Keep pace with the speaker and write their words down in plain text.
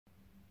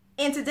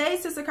In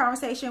today's sister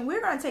conversation,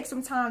 we're going to take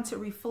some time to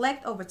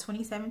reflect over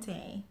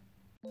 2017.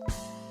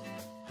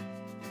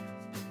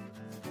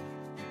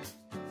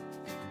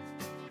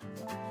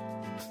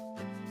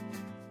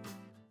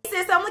 Hey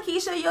sis, I'm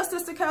LaKitia, your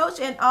sister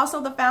coach and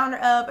also the founder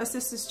of A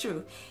Sister's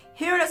Truth.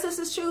 Here at A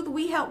Sister's Truth,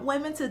 we help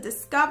women to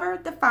discover,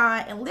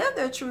 define, and live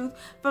their truth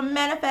for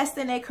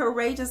manifesting a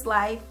courageous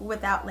life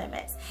without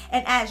limits.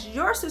 And as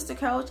your sister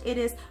coach, it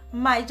is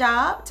my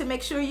job to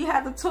make sure you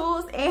have the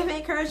tools and the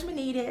encouragement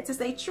needed to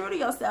stay true to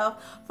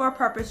yourself for a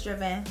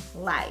purpose-driven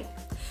life.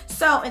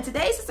 So in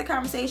today's sister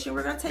conversation,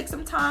 we're going to take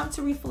some time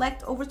to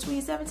reflect over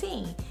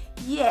 2017.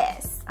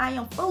 Yes, I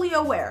am fully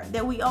aware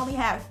that we only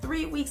have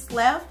 3 weeks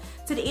left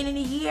to the end of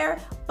the year,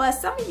 but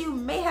some of you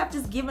may have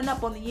just given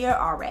up on the year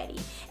already,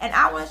 and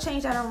I want to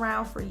change that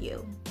around for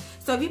you.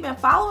 So if you've been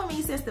following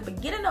me since the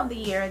beginning of the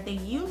year,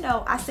 then you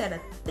know I set a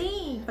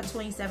theme for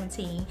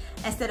 2017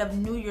 instead of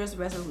New Year's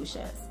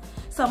resolutions.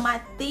 So my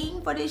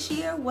theme for this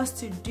year was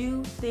to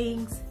do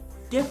things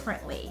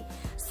differently.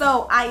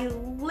 So I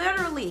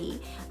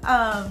literally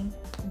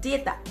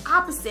did the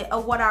opposite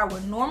of what I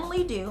would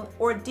normally do,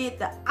 or did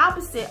the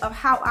opposite of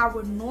how I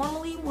would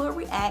normally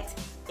react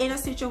in a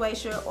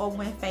situation or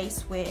when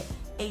faced with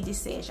a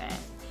decision.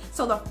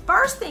 So the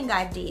first thing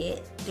I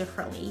did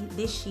differently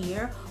this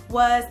year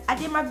was I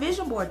did my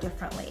vision board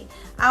differently.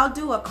 I'll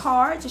do a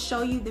card to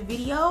show you the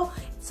video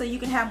so you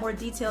can have more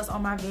details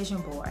on my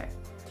vision board.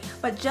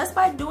 But just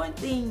by doing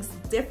things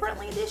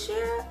differently this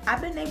year,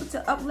 I've been able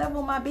to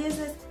up-level my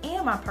business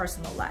and my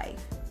personal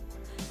life.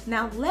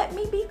 Now let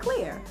me be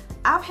clear,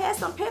 I've had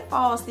some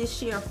pitfalls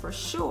this year for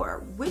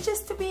sure, which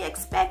is to be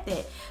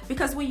expected,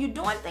 because when you're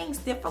doing things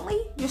differently,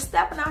 you're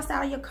stepping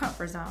outside of your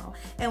comfort zone.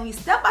 And when you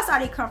step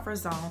outside of your comfort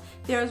zone,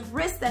 there's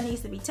risk that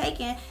needs to be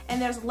taken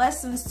and there's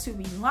lessons to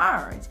be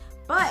learned.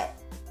 But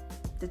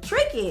the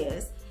trick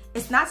is,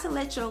 it's not to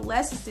let your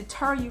lessons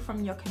deter you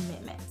from your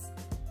commitments.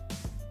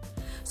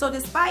 So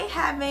despite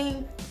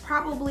having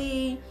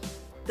probably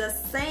the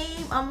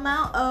same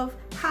amount of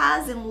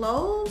highs and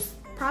lows,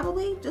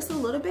 probably just a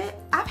little bit,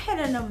 I've had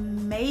an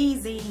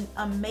amazing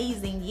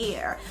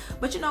year.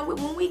 But you know,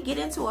 when we get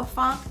into a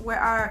funk where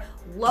our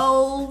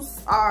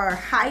lows are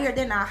higher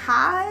than our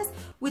highs,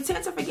 we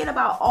tend to forget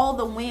about all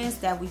the wins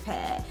that we've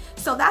had.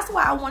 So that's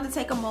why I want to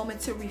take a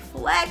moment to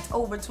reflect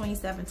over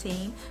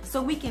 2017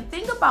 so we can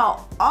think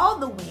about all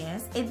the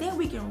wins, and then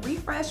we can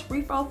refresh,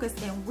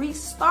 refocus, and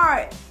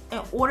restart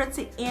in order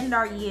to end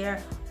our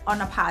year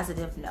on a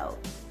positive note.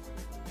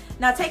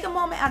 Now take a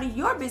moment out of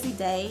your busy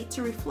day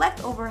to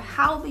reflect over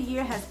how the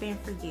year has been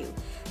for you.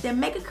 Then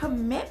make a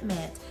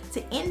commitment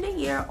to end the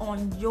year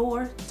on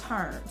your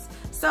terms.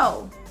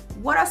 So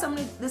what are some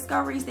of the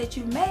discoveries that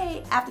you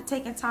made after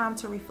taking time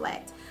to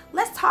reflect?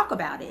 Let's talk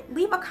about it.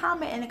 Leave a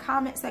comment in the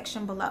comment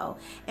section below.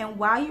 And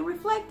while you're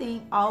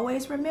reflecting,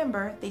 always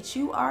remember that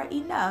you are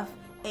enough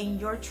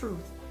and your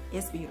truth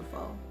is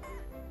beautiful.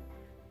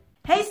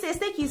 Hey sis,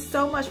 thank you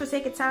so much for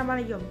taking time out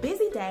of your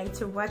busy day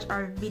to watch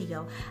our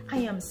video. I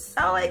am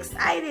so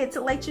excited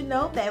to let you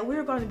know that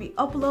we're going to be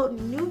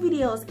uploading new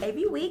videos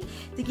every week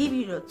to give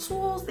you the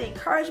tools, the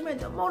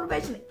encouragement, the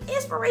motivation, the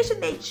inspiration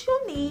that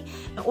you need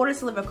in order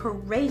to live a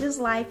courageous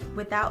life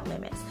without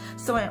limits.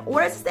 So in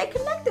order to stay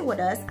connected with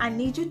us, I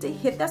need you to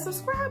hit that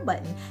subscribe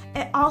button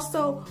and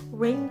also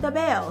ring the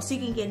bell so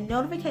you can get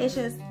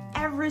notifications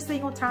every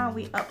single time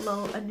we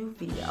upload a new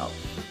video.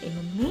 In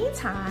the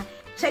meantime,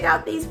 check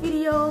out these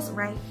videos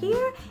right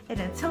here, and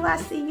until I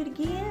see you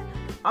again,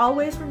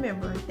 always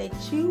remember that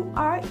you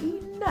are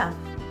enough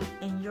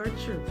and your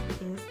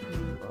truth is